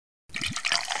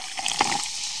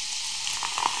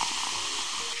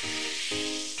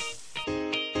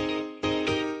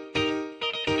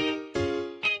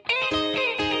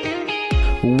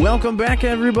Welcome back,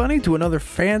 everybody, to another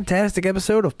fantastic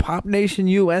episode of Pop Nation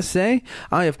USA.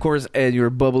 I, of course, am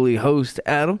your bubbly host,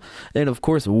 Adam, and, of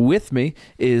course, with me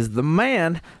is the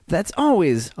man that's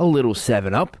always a little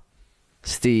 7-Up,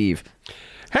 Steve.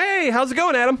 Hey, how's it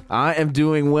going, Adam? I am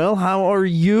doing well. How are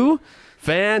you?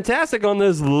 Fantastic on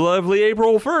this lovely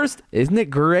April 1st. Isn't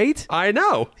it great? I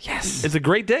know. Yes. It's a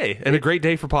great day, and a great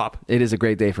day for pop. It is a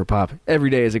great day for pop. Every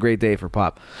day is a great day for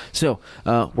pop. So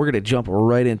we're going to jump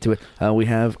right into it. We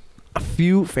have a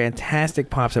few fantastic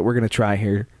pops that we're going to try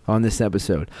here on this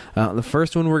episode. The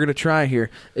first one we're going to try here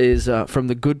is from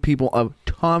the good people of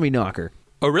Tommyknocker.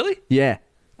 Oh, really? Yeah,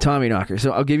 Tommyknocker.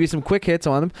 So I'll give you some quick hits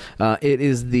on them. It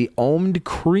is the Almond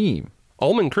Creme.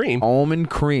 Almond cream?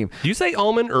 Almond Creme. Do you say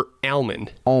almond or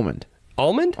almond? Almond.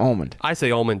 Almond? Almond. I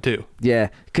say almond, too. Yeah,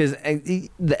 because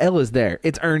the L is there.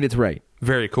 It's earned its right.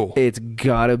 Very cool. It's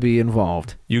got to be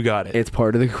involved. You got it. It's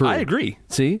part of the cream. I agree.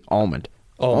 See? Almond.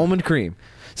 Almond cream.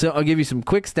 So I'll give you some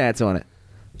quick stats on it.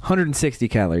 160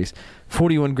 calories,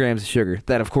 41 grams of sugar.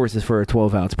 That, of course, is for a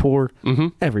 12-ounce pour. Mm-hmm.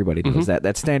 Everybody knows that.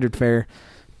 That's standard fare.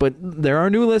 But there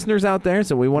are new listeners out there,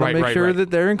 so we want to make sure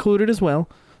that they're included as well.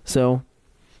 So,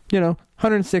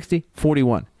 160,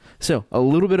 41. So, a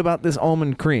little bit about this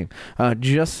almond cream.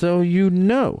 Just so you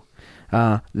know,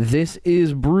 this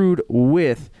is brewed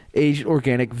with aged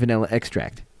organic vanilla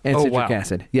extract and citric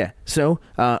acid. Yeah. So,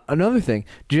 another thing,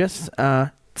 just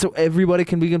so everybody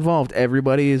can be involved.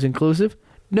 Everybody is inclusive.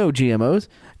 No GMOs,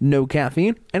 no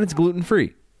caffeine, and it's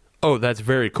gluten-free. Oh, that's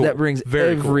very cool. That brings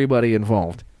everybody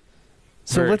involved.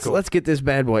 So let's get this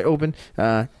bad boy open.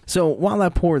 So while I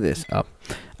pour this up,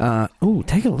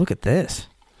 take a look at this.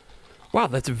 Wow,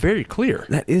 that's very clear.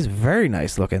 That is very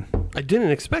nice looking. I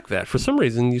didn't expect that. For some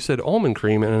reason, you said almond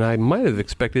cream, and I might have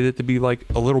expected it to be like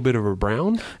a little bit of a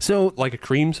brown, so like a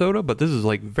cream soda. But this is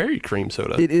like very cream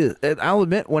soda. It is. I'll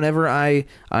admit, whenever I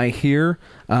hear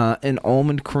an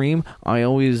almond cream, I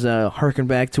always harken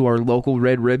back to our local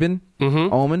Red Ribbon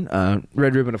almond.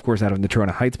 Red Ribbon, of course, out of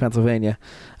Natrona Heights, Pennsylvania.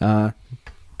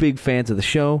 Big fans of the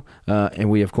show, and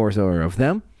we, of course, are of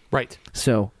them. Right.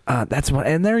 So that's what,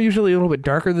 and they're usually a little bit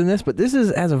darker than this, but this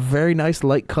has a very nice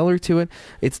light color to it.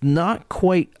 It's not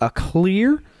quite a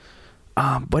clear,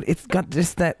 but it's got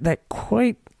just that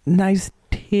quite nice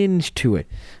tinge to it.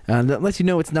 That lets you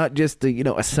know it's not just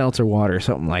a seltzer water or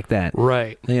something like that.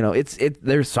 Right.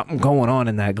 There's something going on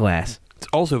in that glass. It's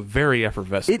also very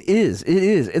effervescent. It is.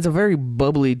 It's a very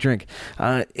bubbly drink.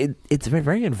 It's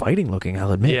very inviting looking,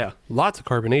 I'll admit. Yeah, lots of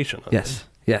carbonation on it.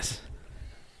 Yes.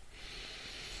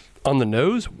 On the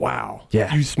nose, wow.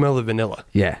 Yeah. You smell the vanilla.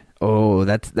 Yeah. Oh,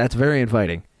 that's very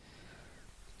inviting.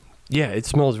 Yeah, it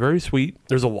smells very sweet.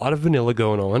 There's a lot of vanilla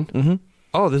going on. Mm-hmm.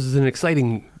 Oh, this is an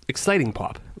exciting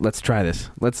pop. Let's try this.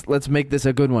 Let's make this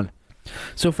a good one.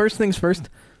 So first things first,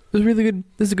 this is really good.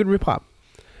 This is a good rip pop.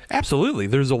 Absolutely.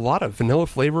 There's a lot of vanilla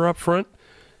flavor up front.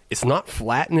 It's not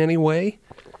flat in any way.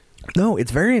 No,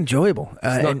 it's very enjoyable.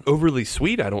 It's not overly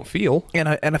sweet, I don't feel. And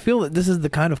I feel that this is the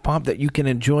kind of pop that you can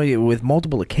enjoy with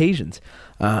multiple occasions.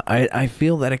 I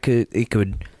feel that it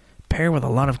could pair with a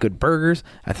lot of good burgers.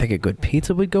 I think a good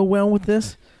pizza would go well with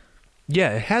this.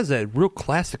 Yeah, it has that real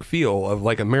classic feel of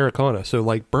like Americana. So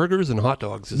like burgers and hot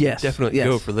dogs definitely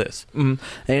go for this.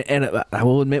 Mm-hmm. And I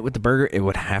will admit with the burger, it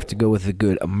would have to go with a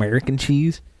good American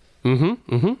cheese. I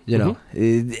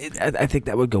think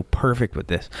that would go perfect with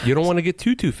this. You don't want to get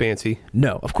too fancy.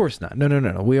 No, of course not.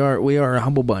 No. We are a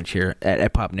humble bunch here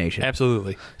at Pop Nation.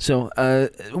 Absolutely. So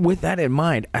with that in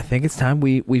mind, I think it's time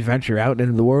we venture out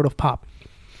into the world of pop.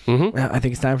 Mm-hmm. I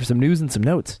think it's time for some news and some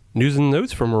notes. News and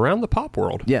notes from around the pop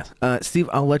world. Yes.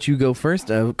 Steve, I'll let you go first.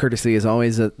 Courtesy is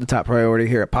always the top priority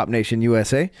here at Pop Nation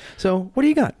USA. So what do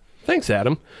you got? Thanks,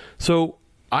 Adam. So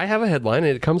I have a headline,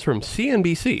 and it comes from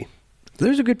CNBC.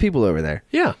 There's a good people over there.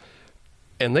 Yeah.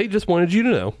 And they just wanted you to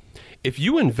know, if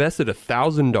you invested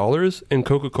 $1,000 in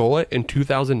Coca-Cola in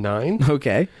 2009,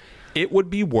 okay, it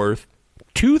would be worth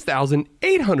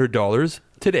 $2,800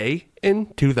 today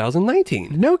in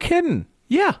 2019. No kidding.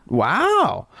 Yeah.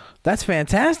 Wow. That's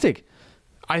fantastic.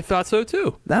 I thought so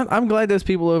too. I'm glad those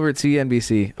people over at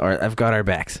CNBC have got our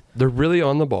backs. They're really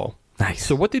on the ball. Nice.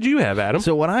 So what did you have, Adam?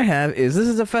 So what I have is, this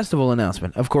is a festival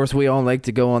announcement. Of course, we all like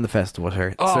to go on the festival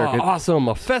circuit. Oh, awesome.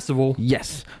 A festival.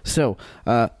 Yes. So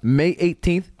May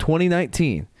 18th,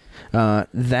 2019,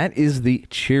 that is the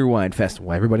Cheerwine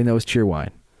Festival. Everybody knows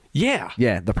Cheerwine. Yeah.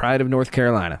 Yeah, the pride of North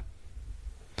Carolina.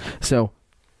 So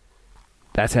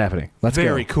that's happening. Let's go.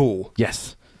 Very cool.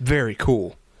 Yes. Very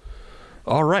cool.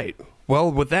 All right.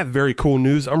 Well, with that very cool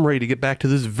news, I'm ready to get back to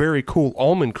this very cool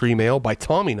almond cream ale by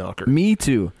Tommyknocker. Me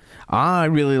too. I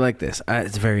really like this.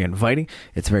 It's very inviting.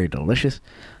 It's very delicious.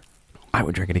 I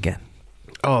would drink it again.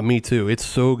 Oh, me too. It's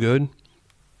so good.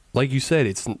 Like you said,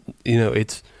 it's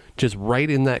it's just right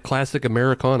in that classic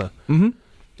Americana.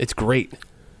 It's great.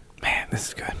 Man, this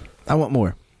is good. I want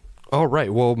more. All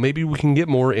right. Well, maybe we can get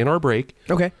more in our break.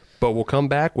 Okay. But we'll come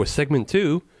back with segment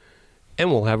 2,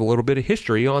 and we'll have a little bit of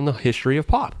history on the history of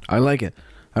pop. I like it.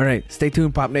 All right. Stay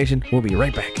tuned, Pop Nation. We'll be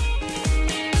right back.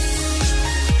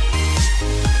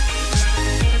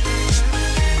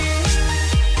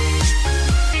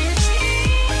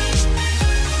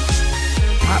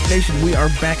 Pop Nation, we are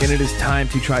back, and it is time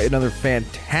to try another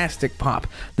fantastic pop.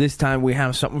 This time we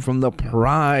have something from the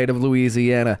pride of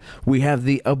Louisiana. We have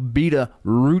the Abita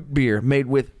root beer made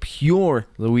with pure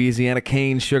Louisiana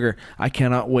cane sugar. I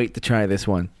cannot wait to try this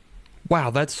one.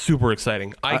 Wow, that's super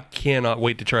exciting. I cannot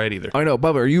wait to try it either. I know.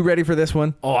 Bubba, are you ready for this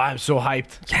one? Oh, I'm so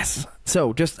hyped. Yes.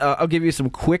 So just I'll give you some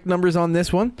quick numbers on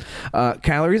this one.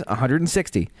 Calories,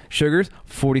 160. Sugars,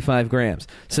 45 grams.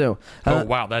 So oh,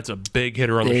 wow, that's a big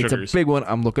hitter on the sugars. It's a big one.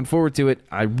 I'm looking forward to it.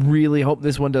 I really hope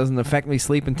this one doesn't affect me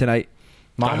sleeping tonight.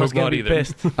 Mama's going to be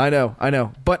pissed. I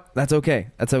know. But that's okay.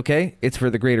 That's okay. It's for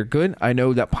the greater good. I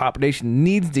know that Pop Nation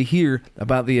needs to hear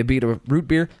about the Abita root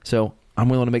beer, so I'm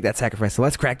willing to make that sacrifice. So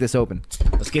let's crack this open.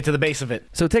 Let's get to the base of it.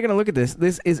 So taking a look at this,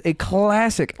 this is a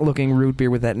classic looking root beer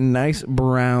with that nice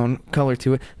brown color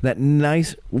to it, that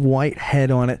nice white head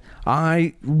on it.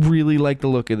 I really like the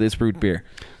look of this root beer.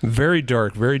 Very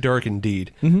dark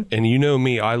indeed. And you know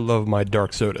me, I love my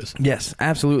dark sodas. Yes,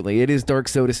 absolutely. It is dark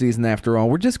soda season after all.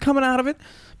 We're just coming out of it,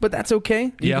 but that's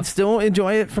okay. You can still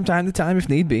enjoy it from time to time if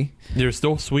need be. They're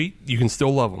still sweet. You can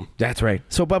still love them. That's right.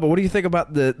 So, Bubba, what do you think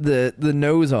about the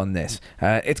nose on this?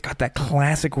 It's got that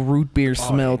classic root beer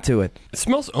smell to it. It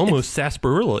smells almost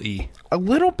sarsaparilla-y. A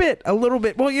little bit.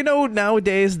 Well,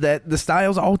 nowadays that the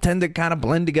styles all tend to kind of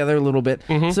blend together a little bit.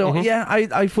 Yeah,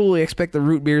 I fully expect the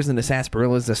root beers and the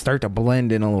sarsaparillas to start to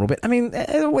blend in a little bit. I mean,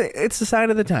 it's the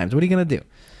sign of the times. What are you going to do?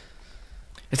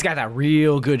 It's got that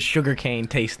real good sugarcane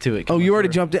taste to it. Oh, you already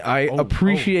jumped in. I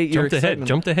appreciate your excitement.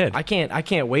 Jumped ahead. I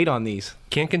can't wait on these.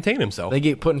 Can't contain himself. They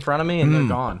get put in front of me and they're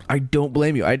gone. I don't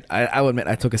blame you. I'll admit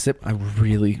I took a sip. I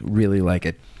really, really like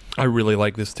it. I really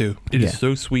like this too. It is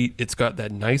so sweet. It's got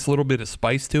that nice little bit of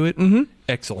spice to it.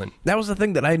 Excellent. That was the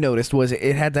thing that I noticed was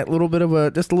it had that little bit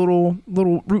of just a little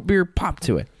root beer pop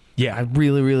to it. Yeah. I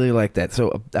really, really like that.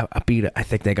 So Abita, I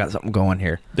think they got something going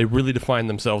here. They really defined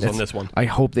themselves on this one. I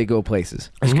hope they go places.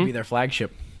 This could be their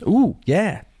flagship. Ooh,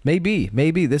 yeah. Maybe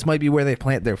this might be where they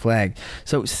plant their flag.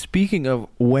 So speaking of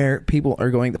where people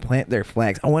are going to plant their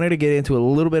flags, I wanted to get into a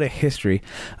little bit of history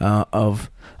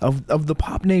of the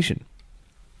Pop Nation.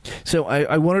 So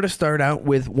I wanted to start out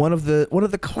with one of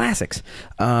the classics,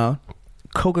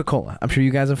 Coca-Cola. I'm sure you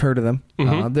guys have heard of them.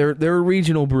 They're a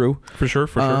regional brew For sure.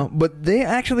 but they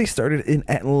actually started in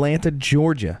Atlanta,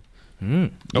 Georgia. Oh,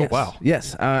 wow.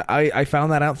 Yes, I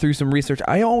found that out through some research.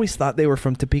 I always thought they were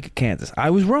from Topeka, Kansas. I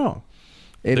was wrong.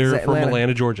 They're from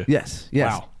Atlanta, Georgia. Yes.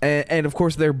 Wow. And of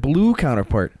course their blue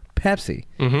counterpart, Pepsi.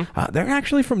 They're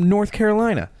actually from North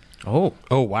Carolina. Oh,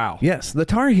 wow. Yes, the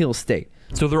Tar Heel state.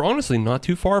 So they're honestly not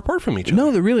too far apart from each other.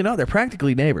 No, they're really not. They're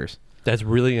practically neighbors. That's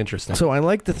really interesting. So I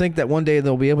like to think that one day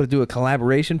they'll be able to do a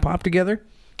collaboration pop together.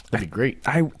 That'd be great.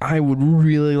 I would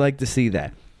really like to see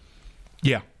that.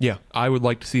 Yeah, I would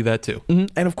like to see that too.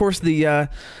 And of course the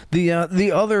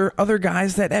other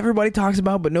guys that everybody talks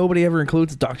about but nobody ever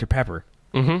includes, Dr. Pepper.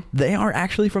 They are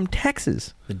actually from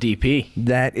Texas. The DP.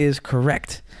 That is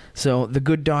correct. So the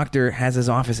good doctor has his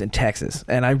office in Texas,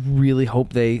 and I really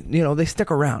hope they stick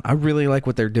around. I really like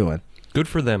what they're doing. Good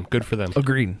for them.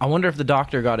 Agreed. I wonder if the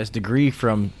doctor got his degree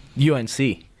from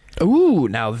UNC. Ooh,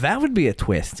 now that would be a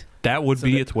twist. That would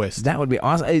be a twist. That would be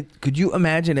awesome. Could you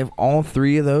imagine if all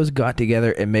three of those got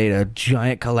together and made a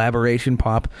giant collaboration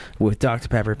pop with Dr.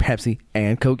 Pepper, Pepsi,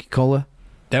 and Coca-Cola?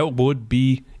 That would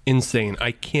be insane.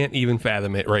 I can't even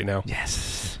fathom it right now.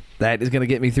 Yes. That is going to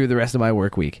get me through the rest of my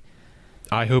work week.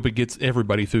 I hope it gets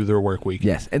everybody through their work week.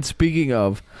 Yes. And speaking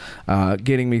of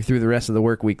getting me through the rest of the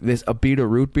work week, this Abita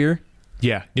root beer.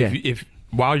 Yeah. If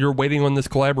while you're waiting on this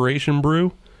collaboration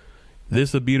brew,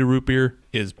 this Abita root beer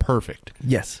is perfect.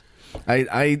 Yes.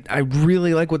 I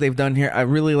really like what they've done here. I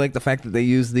really like the fact that they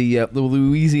use the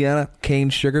Louisiana cane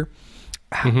sugar.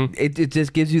 It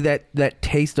just gives you that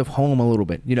taste of home a little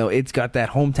bit. It's got that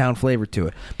hometown flavor to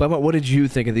it. But what did you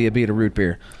think of the Abita root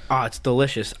beer? Oh, it's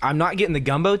delicious. I'm not getting the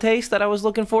gumbo taste that I was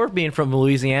looking for, being from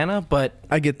Louisiana, but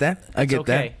I get that. I get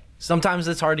that. Sometimes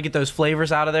it's hard to get those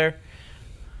flavors out of there.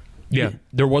 Yeah,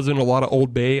 there wasn't a lot of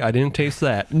Old Bay. I didn't taste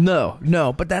that.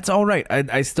 No, but that's all right.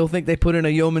 I still think they put in a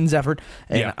yeoman's effort,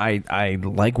 and I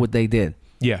like what they did.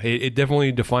 Yeah, it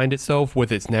definitely defined itself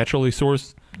with its naturally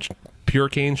sourced pure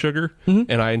cane sugar,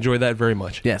 and I enjoy that very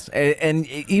much. Yes, and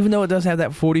even though it does have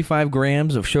that 45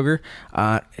 grams of sugar,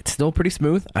 it's still pretty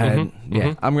smooth. I'm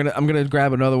gonna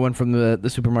grab another one from the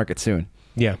supermarket soon.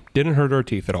 Yeah, didn't hurt our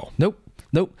teeth at all. Nope.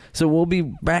 So we'll be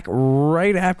back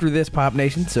right after this, Pop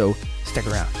Nation. So stick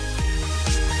around.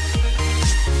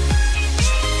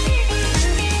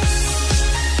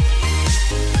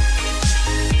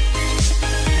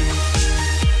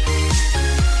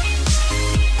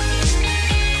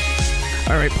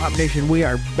 All right, Pop Nation, we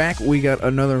are back. We got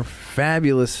another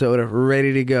fabulous soda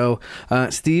ready to go.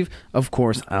 Steve, of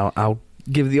course, I'll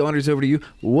give the honors over to you.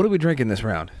 What are we drinking this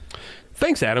round?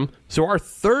 Thanks, Adam. So our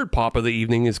third pop of the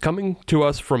evening is coming to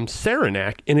us from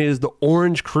Saranac, and it is the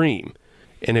Orange Creme.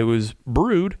 And it was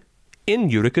brewed in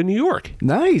Utica, New York.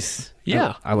 Nice.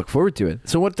 Yeah. I look forward to it.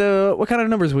 So what kind of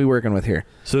numbers are we working with here?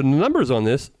 So the numbers on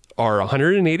this are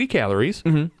 180 calories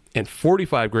and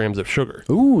 45 grams of sugar.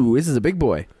 Ooh, this is a big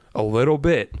boy. A little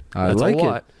bit. I like it. A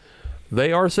lot.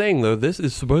 They are saying, though, this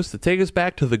is supposed to take us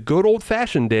back to the good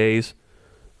old-fashioned days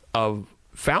of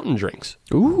fountain drinks.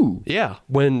 Ooh. Yeah,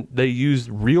 when they used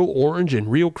real orange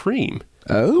and real cream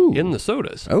in the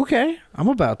sodas. Okay, I'm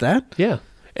about that. Yeah.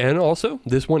 And also,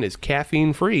 this one is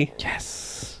caffeine-free.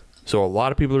 Yes. So a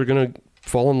lot of people are going to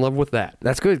fall in love with that.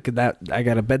 That's good, because I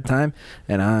got a bedtime,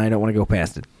 and I don't want to go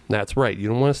past it. That's right. You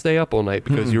don't want to stay up all night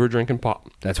because you were drinking pop.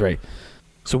 That's right.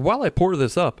 So while I pour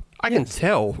this up, I can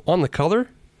tell on the color,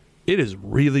 it is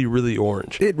really, really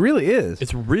orange. It really is.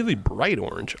 It's really bright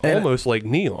orange, almost like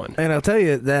neon. And I'll tell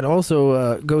you, that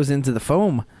also goes into the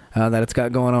foam that it's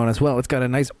got going on as well. It's got a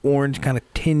nice orange kind of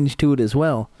tinge to it as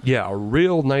well. Yeah, a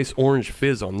real nice orange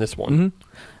fizz on this one.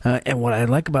 And what I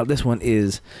like about this one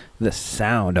is the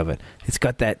sound of it. It's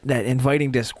got that inviting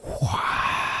disc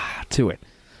to it.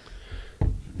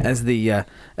 As the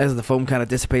foam kind of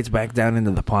dissipates back down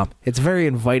into the pop, it's a very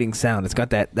inviting sound. It's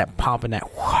got that pop and that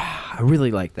I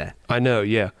really like that. I know,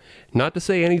 yeah. Not to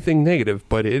say anything negative,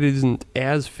 but it isn't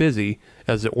as fizzy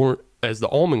as the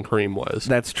almond cream was.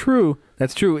 That's true.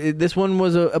 This one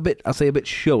was a bit, I'll say, a bit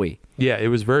showy. Yeah, it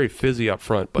was very fizzy up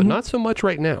front, but not so much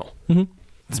right now. It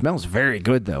smells very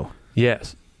good, though.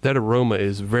 Yes, that aroma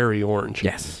is very orange.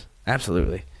 Yes,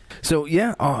 absolutely. So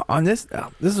yeah, on this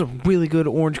is a really good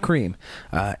orange cream.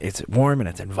 It's warm and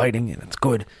it's inviting and it's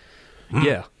good.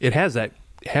 Yeah, it has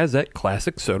that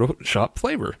classic soda shop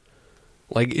flavor.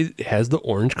 Like it has the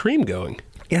orange cream going.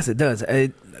 Yes, it does.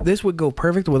 This would go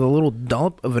perfect with a little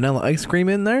dollop of vanilla ice cream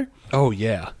in there. Oh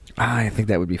yeah, I think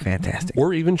that would be fantastic.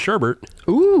 Or even sherbet.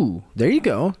 Ooh, there you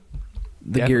go.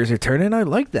 The gears are turning. I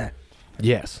like that.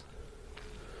 Yes.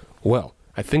 Well,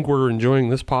 I think we're enjoying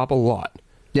this pop a lot.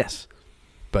 Yes.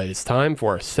 But it's time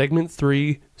for our segment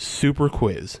 3 super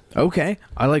quiz. Okay,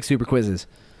 I like super quizzes.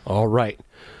 All right.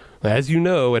 As you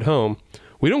know at home,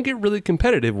 we don't get really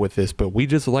competitive with this, but we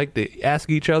just like to ask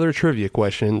each other trivia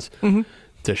questions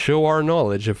to show our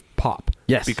knowledge of pop.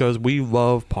 Yes. Because we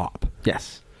love pop.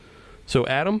 Yes. So,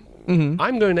 Adam,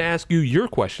 I'm going to ask you your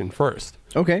question first.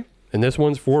 Okay. And this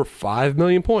one's for 5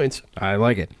 million points. I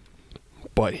like it.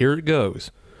 But here it goes.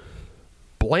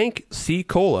 Blank C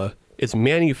Cola is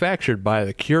manufactured by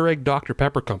the Keurig Dr.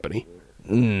 Pepper Company.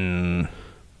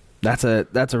 That's a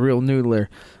real noodler.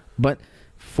 But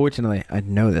fortunately, I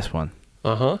know this one.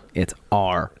 It's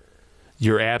R.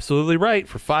 You're absolutely right.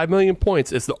 For 5 million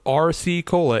points, it's the RC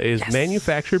Cola is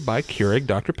manufactured by Keurig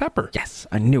Dr. Pepper. Yes,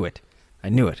 I knew it.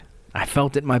 I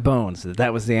felt it in my bones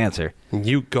that was the answer.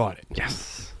 You got it.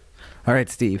 Yes. All right,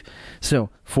 Steve.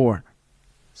 So for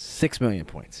 6 million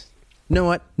points. You know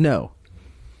what? No.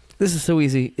 This is so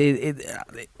easy.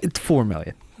 It's 4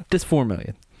 million. Just 4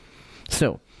 million.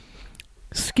 So,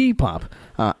 Ski Pop,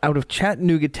 out of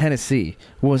Chattanooga, Tennessee,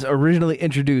 was originally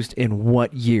introduced in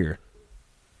what year?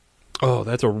 Oh,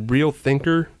 that's a real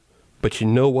thinker. But you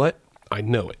know what? I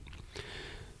know it.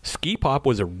 Ski Pop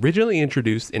was originally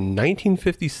introduced in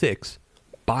 1956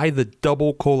 by the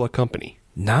Double Cola Company.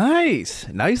 Nice.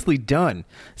 Nicely done.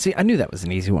 See, I knew that was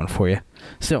an easy one for you.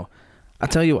 So, I'll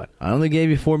tell you what. I only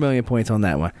gave you 4 million points on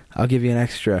that one. I'll give you an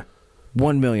extra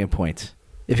 1 million points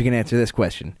if you can answer this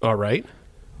question. All right.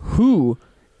 Who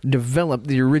developed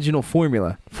the original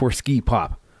formula for Ski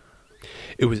Pop?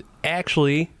 It was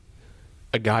actually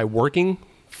a guy working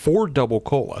for Double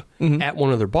Cola at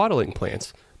one of their bottling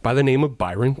plants by the name of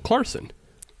Byron Clarkson.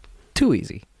 Too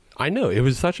easy. I know. It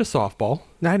was such a softball.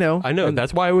 I know.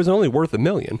 That's why it was only worth $1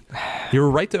 million. You were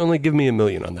right to only give me $1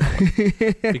 million on that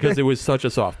one because it was such a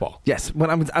softball. Yes, but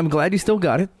I'm glad you still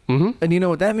got it. And you know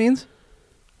what that means?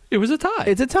 It was a tie.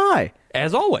 It's a tie.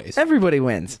 As always. Everybody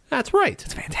wins. That's right.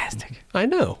 It's fantastic. I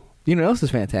know. You know what else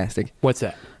is fantastic? What's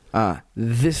that?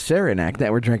 this Saranac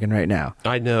that we're drinking right now.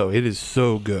 I know. It is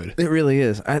so good. It really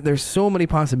is. There's so many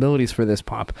possibilities for this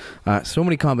pop. So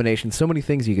many combinations, so many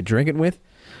things you could drink it with.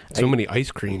 So many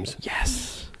ice creams.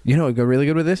 Yes. You know what would go really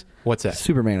good with this? What's that?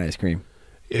 Superman ice cream.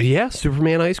 Yeah,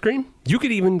 Superman ice cream. You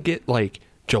could even get like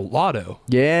gelato.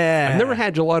 Yeah. I've never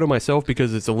had gelato myself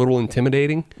because it's a little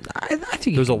intimidating. I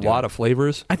think There's a lot of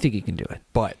flavors. I think you can do it.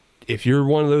 But if you're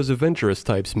one of those adventurous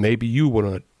types, maybe you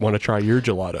want to try your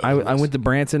gelato. I went to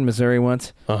Branson, Missouri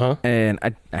once. Uh-huh. And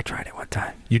I tried it one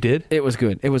time. You did? It was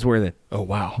good. It was worth it. Oh,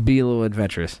 wow. Be a little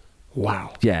adventurous.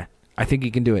 Wow. Yeah. I think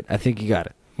you can do it. I think you got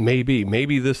it.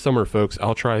 Maybe this summer, folks,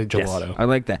 I'll try gelato. Yes, I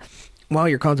like that. While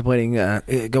you're contemplating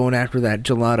going after that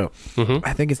gelato,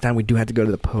 I think it's time we do have to go to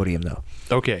the podium, though.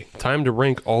 Okay, time to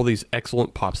rank all these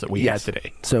excellent pops that we had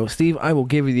today. So, Steve, I will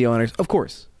give you the honors, of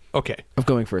course, Okay, of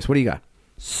going first. What do you got?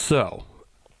 so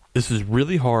this is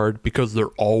really hard because they're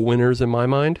all winners in my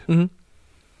mind.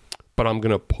 But I'm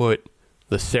going to put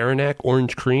the Saranac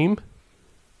Orange Cream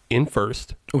in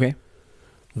first, Okay.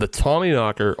 the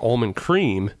Tommyknocker Almond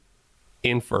Cream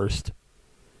in first,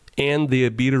 and the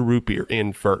Abita Root Beer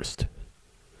in first.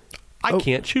 I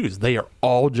can't choose. They are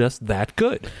all just that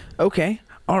good. Okay.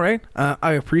 All right.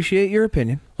 I appreciate your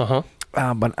opinion, Uh-huh.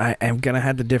 but I am going to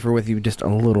have to differ with you just a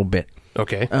little bit.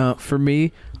 Okay. For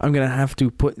me, I'm going to have to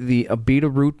put the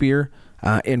Abita Root Beer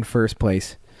in first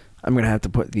place. I'm going to have to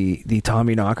put the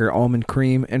Tommyknocker Almond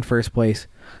Cream in first place.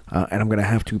 And I'm going to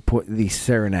have to put the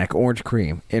Saranac Orange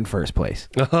Cream in first place.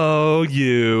 Oh,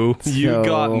 you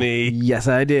got me. Yes,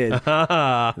 I did.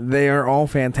 They are all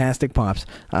fantastic pops.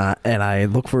 And I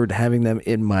look forward to having them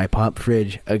in my pop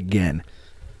fridge again.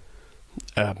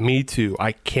 Me too.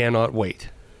 I cannot wait.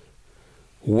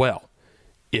 Well,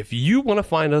 if you want to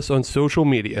find us on social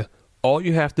media, all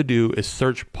you have to do is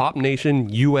search Pop Nation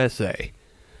USA.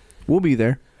 We'll be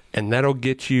there. And that'll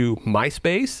get you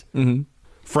MySpace,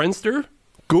 Friendster,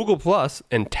 Google Plus,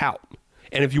 and Tout.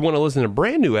 And if you want to listen to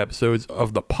brand new episodes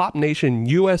of the Pop Nation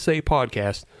USA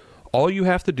podcast, all you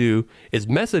have to do is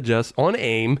message us on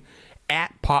AIM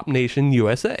at Pop Nation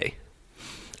USA.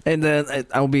 And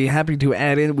I'll be happy to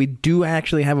add in, we do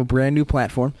actually have a brand new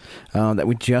platform that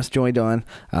we just joined on,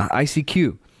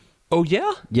 ICQ. Oh,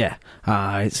 yeah? Yeah.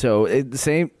 So the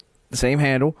same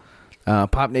handle,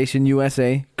 Pop Nation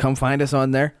USA. Come find us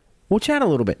on there. We'll chat a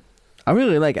little bit. I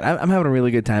really like it. I'm having a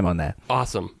really good time on that.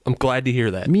 Awesome. I'm glad to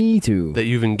hear that. Me too. That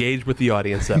you've engaged with the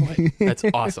audience that way. That's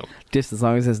awesome. Just as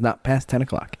long as it's not past 10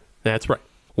 o'clock. That's right.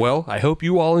 Well, I hope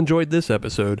you all enjoyed this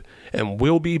episode, and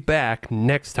we'll be back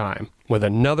next time with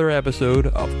another episode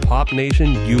of Pop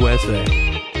Nation USA.